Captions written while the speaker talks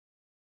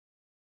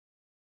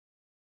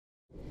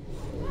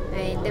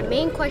The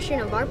main question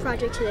of our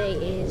project today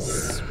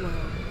is, well,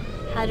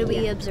 how do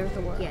we observe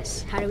the world?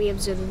 Yes, how do we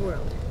observe the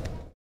world?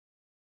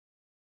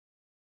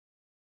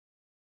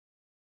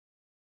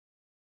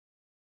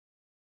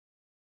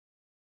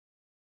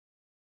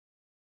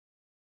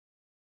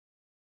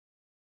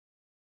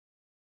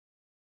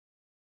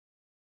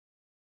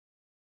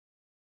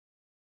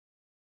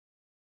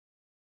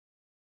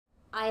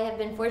 I have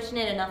been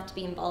fortunate enough to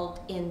be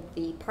involved in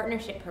the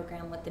partnership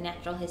program with the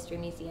Natural History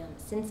Museum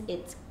since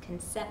its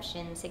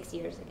conception 6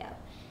 years ago.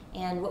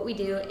 And what we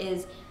do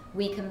is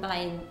we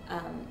combine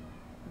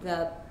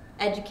the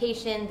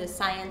education, the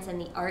science, and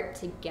the art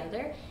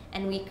together,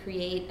 and we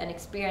create an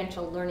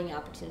experiential learning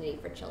opportunity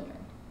for children.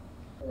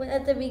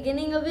 At the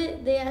beginning of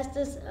it, they asked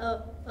us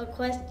a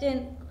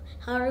question,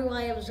 how do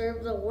I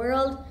observe the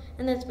world?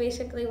 And that's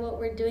basically what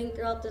we're doing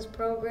throughout this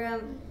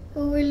program.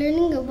 Well, we're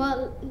learning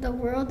about the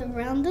world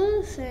around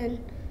us and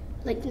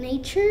like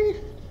nature.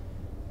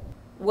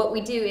 What we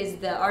do is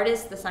the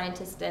artists, the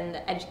scientists, and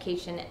the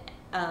education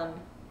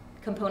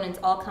components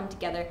all come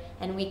together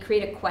and we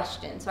create a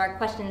question. So our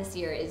question this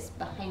year is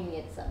behind me,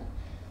 it's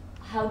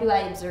how do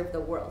I observe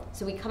the world?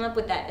 So we come up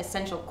with that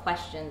essential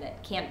question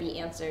that can't be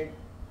answered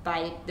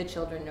by the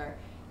children or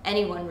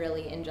anyone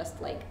really in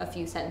just like a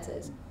few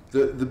sentences.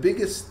 The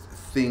biggest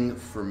thing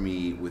for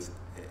me with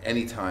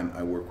any time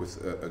I work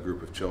with a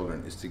group of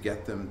children is to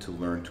get them to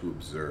learn to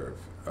observe.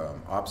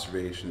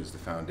 Observation is the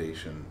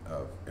foundation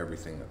of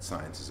everything that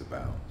science is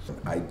about.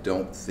 I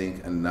don't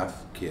think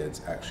enough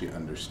kids actually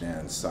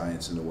understand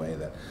science in a way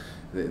that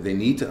they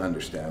need to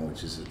understand,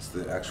 which is it's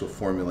the actual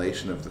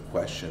formulation of the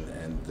question,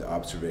 and the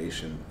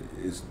observation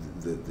is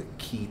the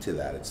key to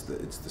that. It's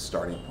the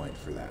starting point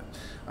for that.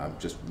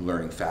 Just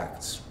learning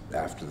facts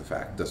after the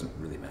fact doesn't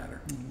really matter.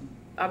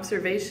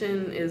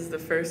 Observation is the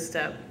first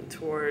step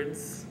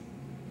towards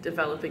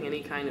developing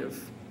any kind of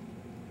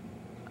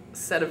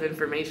set of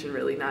information,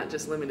 really, not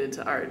just limited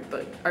to art,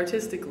 but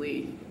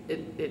artistically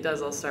it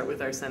does all start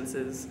with our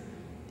senses,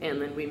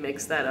 and then we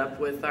mix that up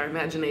with our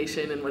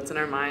imagination and what's in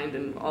our mind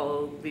and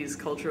all these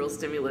cultural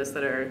stimulus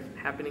that are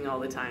happening all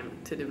the time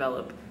to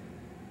develop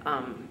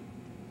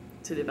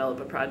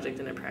a project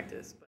and a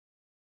practice.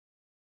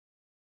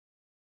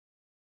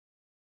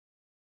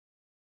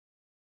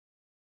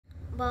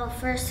 Well,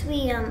 first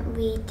we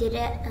did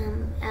it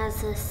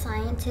as a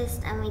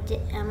scientist, and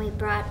we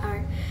brought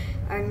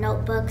our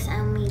notebooks,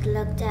 and we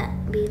looked at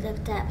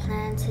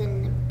plants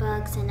and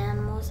bugs and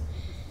animals.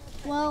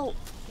 Well,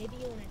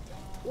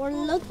 we're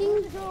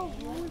looking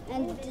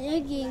and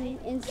digging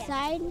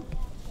inside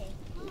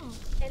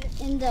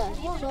in the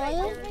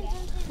soil,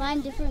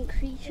 find different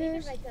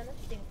creatures,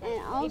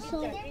 and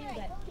also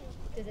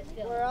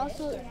we're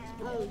also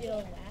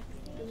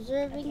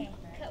observing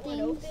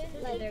things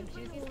like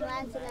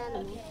plants and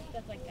animals.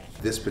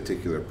 This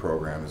particular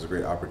program is a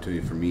great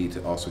opportunity for me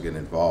to also get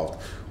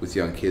involved with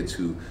young kids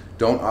who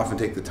don't often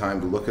take the time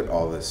to look at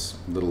all this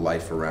little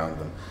life around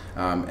them.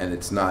 And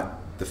it's not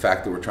the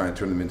fact that we're trying to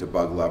turn them into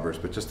bug lovers,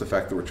 but just the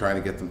fact that we're trying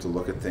to get them to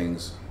look at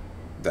things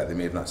that they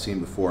may have not seen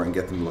before and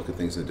get them to look at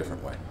things in a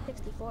different way.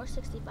 64,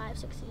 65,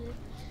 68.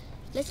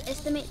 Let's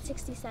estimate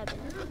 67.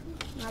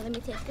 Now let me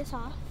take this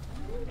off.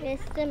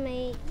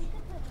 Estimate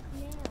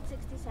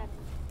 67.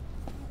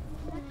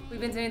 We've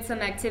been doing some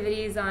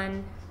activities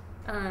on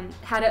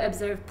how to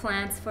observe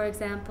plants, for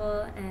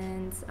example,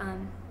 and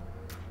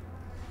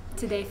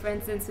today, for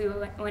instance, we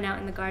went out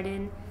in the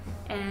garden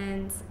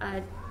and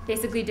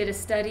basically did a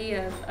study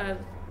of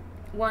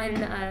one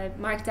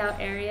marked out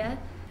area.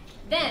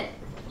 Then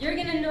you're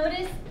going to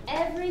notice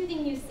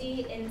everything you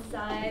see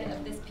inside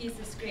of this piece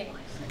of screen.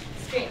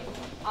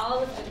 All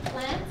of the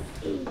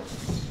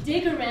plants.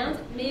 Dig around,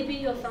 maybe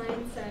you'll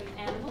find some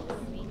animals.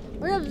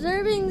 We're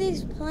observing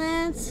these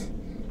plants,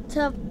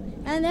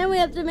 and then we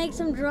have to make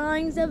some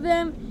drawings of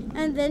them,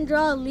 and then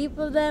draw a leaf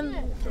of them.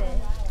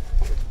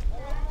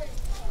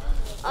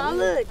 Oh,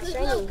 look,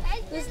 shiny.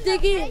 Let's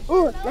dig in.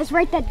 Ooh, let's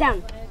write that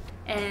down.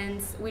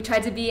 And we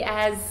tried to be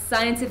as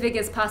scientific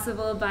as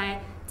possible by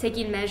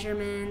taking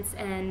measurements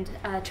and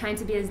trying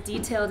to be as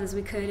detailed as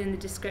we could in the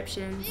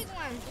descriptions.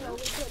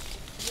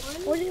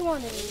 What do you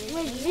want?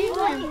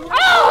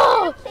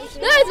 Oh, that's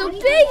a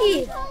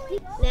biggie!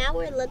 Now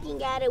we're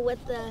looking at it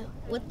with the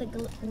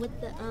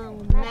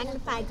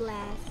magnifying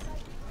glass.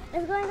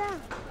 It's going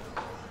down.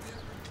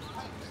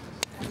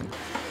 Those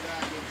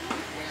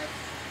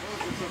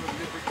are some of the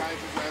different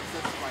kinds of webs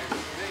that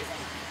spiders make.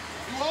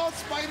 Do all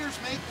spiders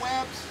make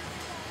webs?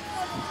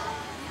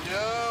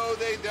 No,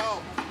 they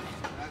don't.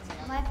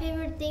 My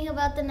favorite thing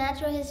about the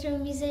Natural History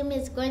Museum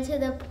is going to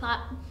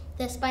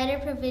the spider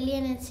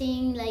pavilion and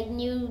seeing like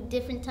new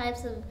different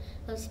types of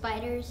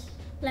spiders.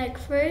 Like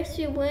first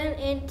we went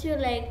into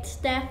like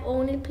staff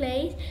only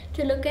place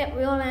to look at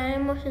real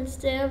animals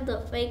instead of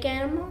the fake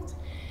animals,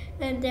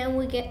 and then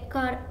we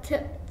got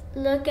to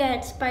look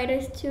at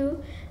spiders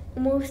too.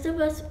 Most of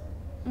us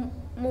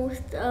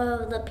most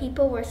of the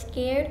people were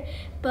scared,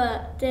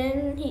 but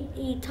then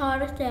he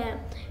taught us that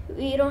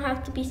we don't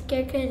have to be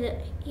scared because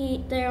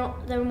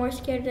they're more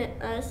scared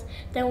than us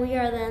than we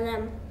are than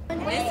them.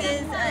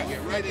 This is a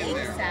egg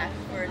sac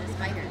for the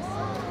spiders.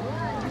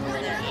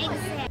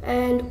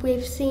 And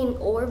we've seen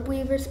orb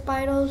weaver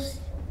spiders,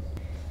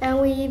 and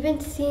we even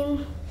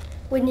seen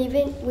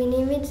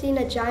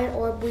a giant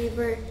orb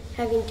weaver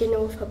having dinner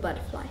with a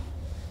butterfly.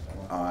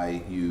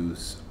 I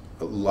use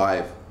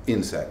live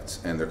insects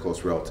and their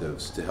close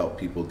relatives to help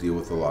people deal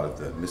with a lot of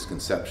the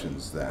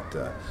misconceptions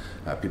that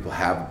people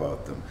have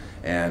about them,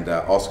 and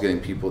also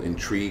getting people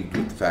intrigued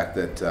with the fact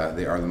that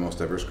they are the most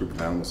diverse group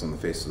of animals on the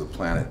face of the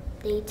planet.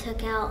 They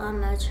took out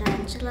a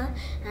tarantula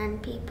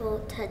and people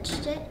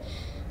touched it,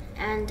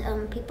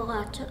 and people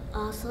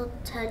also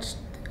touched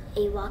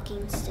a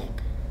walking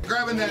stick.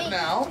 Grab a net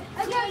now.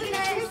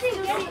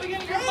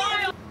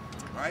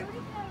 Right?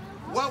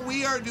 What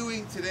we are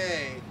doing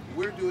today,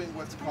 we're doing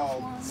what's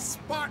called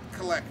spot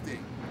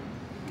collecting.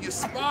 You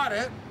spot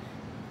it,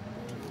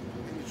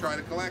 and you try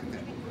to collect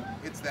it.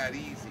 It's that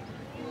easy.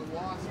 Little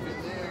wasp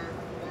in there.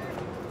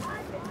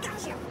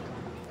 Gotcha.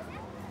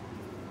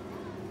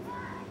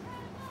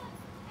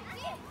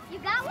 You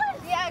got one?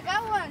 Yeah, I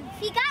got one.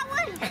 He got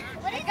one.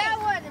 What is it? I got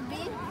one, a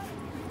bee.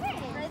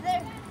 Right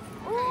there.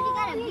 Ooh, you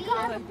got a bee.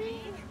 Got a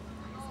bee.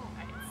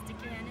 Stick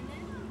your hand in there.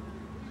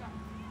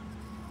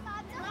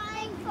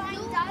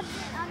 Flying dogs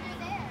under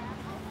there.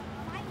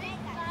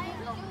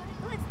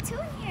 Ooh, it's two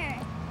in here.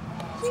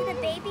 See the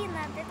baby and the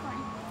big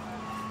one.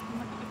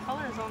 Look at the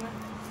colors on it.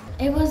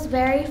 It was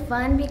very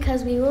fun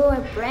because we were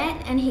with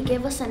Brent and he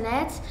gave us a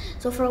net.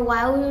 So for a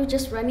while we were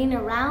just running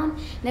around,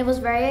 and it was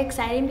very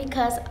exciting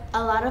because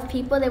a lot of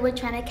people, they were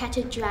trying to catch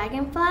a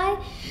dragonfly.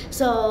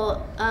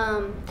 So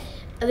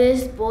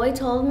this boy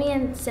told me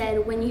and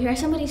said, when you hear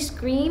somebody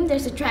scream,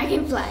 there's a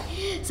dragonfly.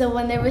 So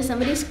when there was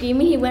somebody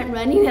screaming, he went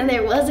running and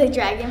there was a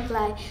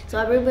dragonfly. So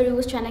everybody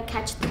was trying to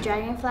catch the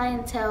dragonfly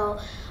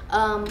until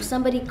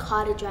somebody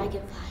caught a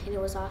dragonfly, and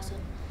it was awesome.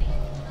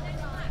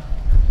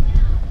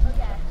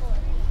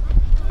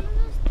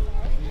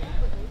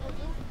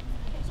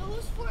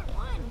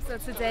 So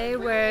today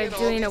we're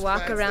doing a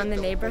walk around the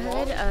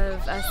neighborhood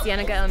of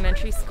Cienega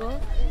Elementary School,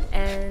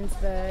 and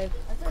the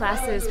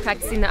class is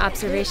practicing the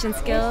observation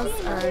skills,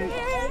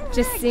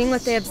 just seeing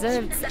what they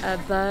observed.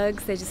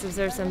 Bugs, they just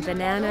observed some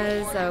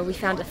bananas, we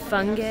found a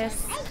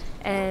fungus,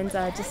 and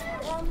just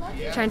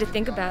trying to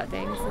think about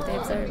things that they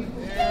observed.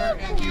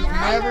 And you've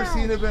never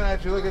seen a banana.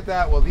 Actually, look at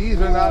that. Well,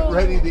 these are not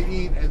ready to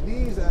eat, and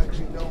these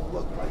actually don't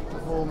look like the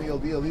full meal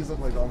deal. These look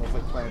like almost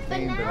like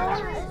plantain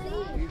bananas.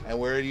 And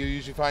where do you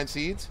usually find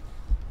seeds?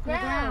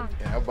 Ground.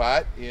 Yeah,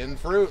 but in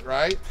fruit,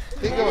 right?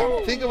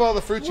 Think of all the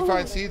fruits you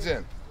find seeds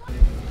in.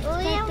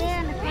 Right there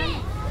in the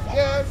corner.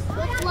 Yes.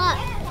 What?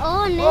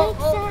 Oh,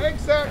 an egg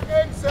sac.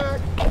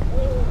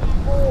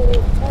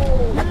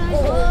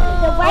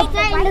 The white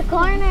guy in the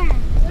corner.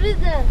 What is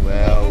that?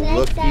 Well,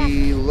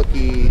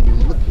 looky.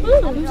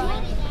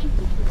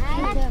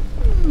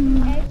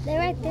 They're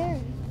right there.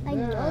 I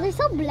know. They're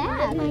so black.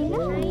 I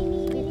know.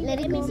 Let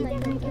it go.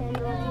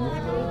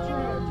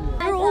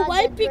 They're all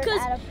white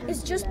because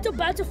it's just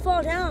about to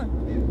fall down.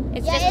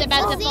 It's just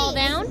about to fall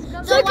down?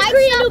 So I can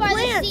create new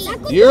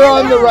plants. You're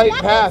on the right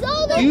path.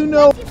 Do you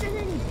know?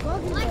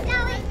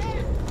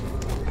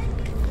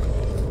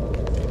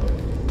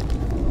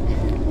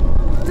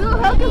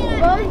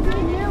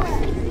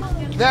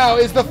 Now,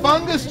 is the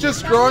fungus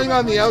just growing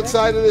on the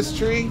outside of this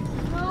tree?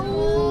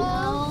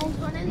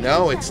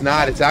 No, it's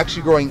not. It's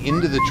actually growing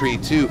into the tree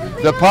too.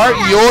 The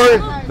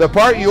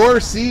part you're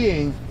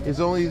seeing is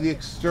only the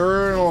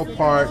external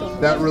part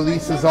that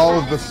releases all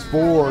of the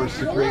spores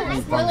to create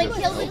new fungus.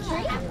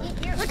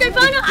 Look,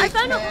 I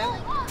found a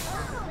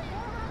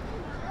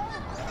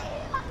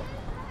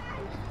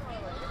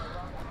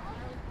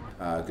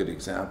A good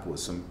example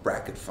is some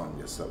bracket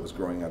fungus that was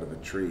growing out of a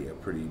tree, a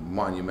pretty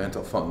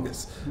monumental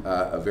fungus,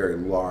 a very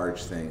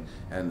large thing.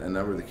 And a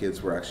number of the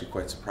kids were actually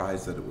quite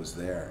surprised that it was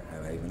there.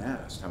 And I even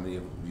asked, how many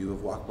of you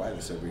have walked by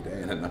this every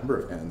day? And a number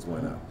of hands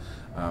went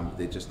up.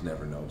 They just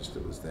never noticed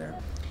it was there.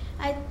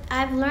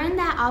 I've learned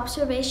that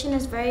observation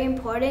is very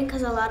important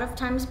because a lot of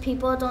times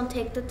people don't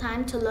take the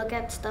time to look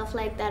at stuff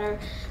like that,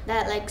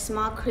 like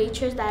small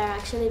creatures that are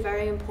actually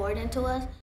very important to us.